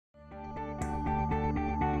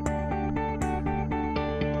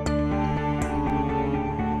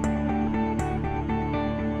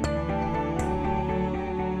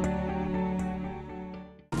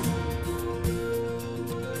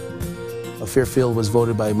Fairfield was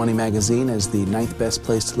voted by Money Magazine as the 9th best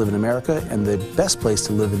place to live in America and the best place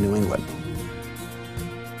to live in New England.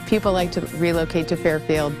 People like to relocate to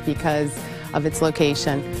Fairfield because of its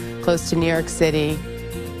location, close to New York City.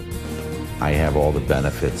 I have all the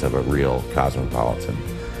benefits of a real cosmopolitan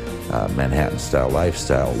Manhattan-style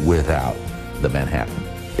lifestyle without the Manhattan.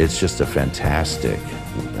 It's just a fantastic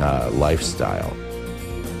lifestyle.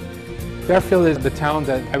 Fairfield is the town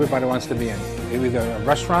that everybody wants to be in. You're either a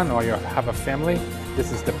restaurant or you have a family,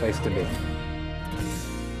 this is the place to be.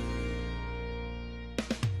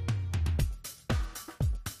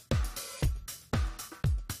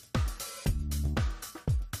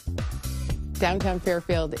 Downtown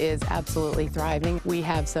Fairfield is absolutely thriving. We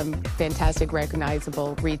have some fantastic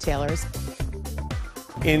recognizable retailers.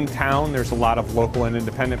 In town, there's a lot of local and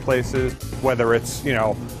independent places, whether it's,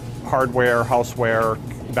 hardware, houseware,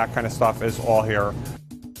 that kind of stuff is all here.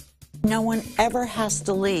 No one ever has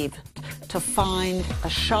to leave to find a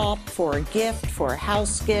shop for a gift, for a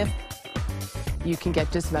house gift. You can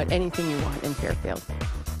get just about anything you want in Fairfield.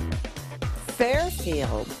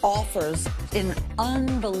 Fairfield offers an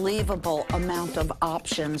unbelievable amount of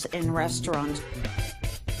options in restaurants.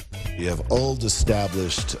 You have old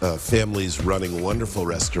established families running wonderful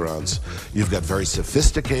restaurants. You've got very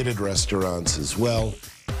sophisticated restaurants as well.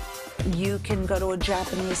 You can go to a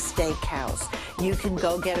Japanese steakhouse. You can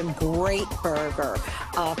go get a great burger,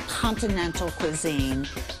 continental cuisine,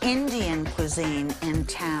 Indian cuisine in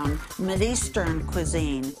town, Mideastern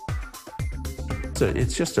cuisine. So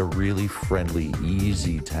it's just a really friendly,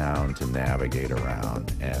 easy town to navigate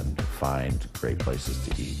around and find great places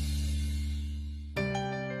to eat.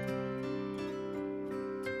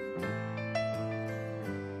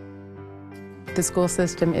 The school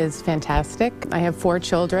system is fantastic. I have 4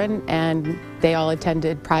 children, and they all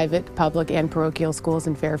attended private, public, and parochial schools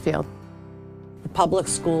in Fairfield. The public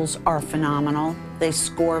schools are phenomenal. They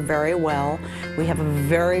score very well. We have a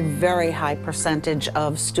very, very high percentage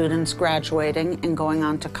of students graduating and going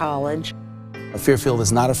on to college. Fairfield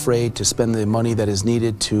is not afraid to spend the money that is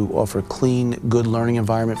needed to offer a clean, good learning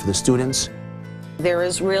environment for the students. There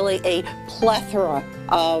is really a plethora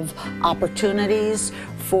of opportunities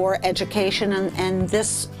for education, and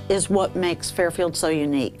this is what makes Fairfield so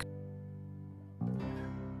unique.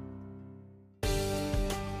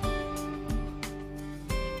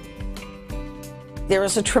 There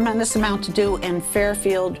is a tremendous amount to do in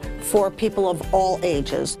Fairfield for people of all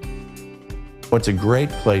ages. It's a great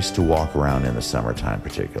place to walk around in the summertime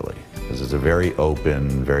particularly, because it's a very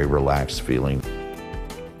open, very relaxed feeling.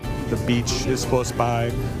 The beach is close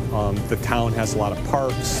by. The town has a lot of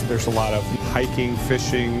parks. There's a lot of hiking,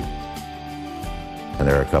 fishing. And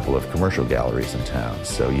there are a couple of commercial galleries in town,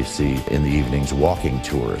 so you see in the evenings walking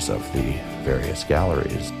tours of the various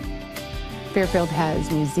galleries. Fairfield has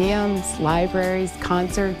museums, libraries,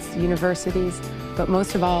 concerts, universities, but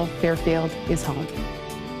most of all, Fairfield is home.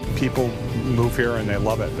 People move here and they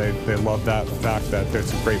love it. They love that fact that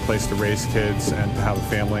it's a great place to raise kids and to have a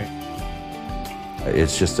family.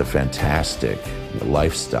 It's just a fantastic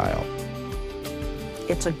lifestyle.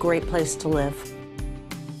 It's a great place to live.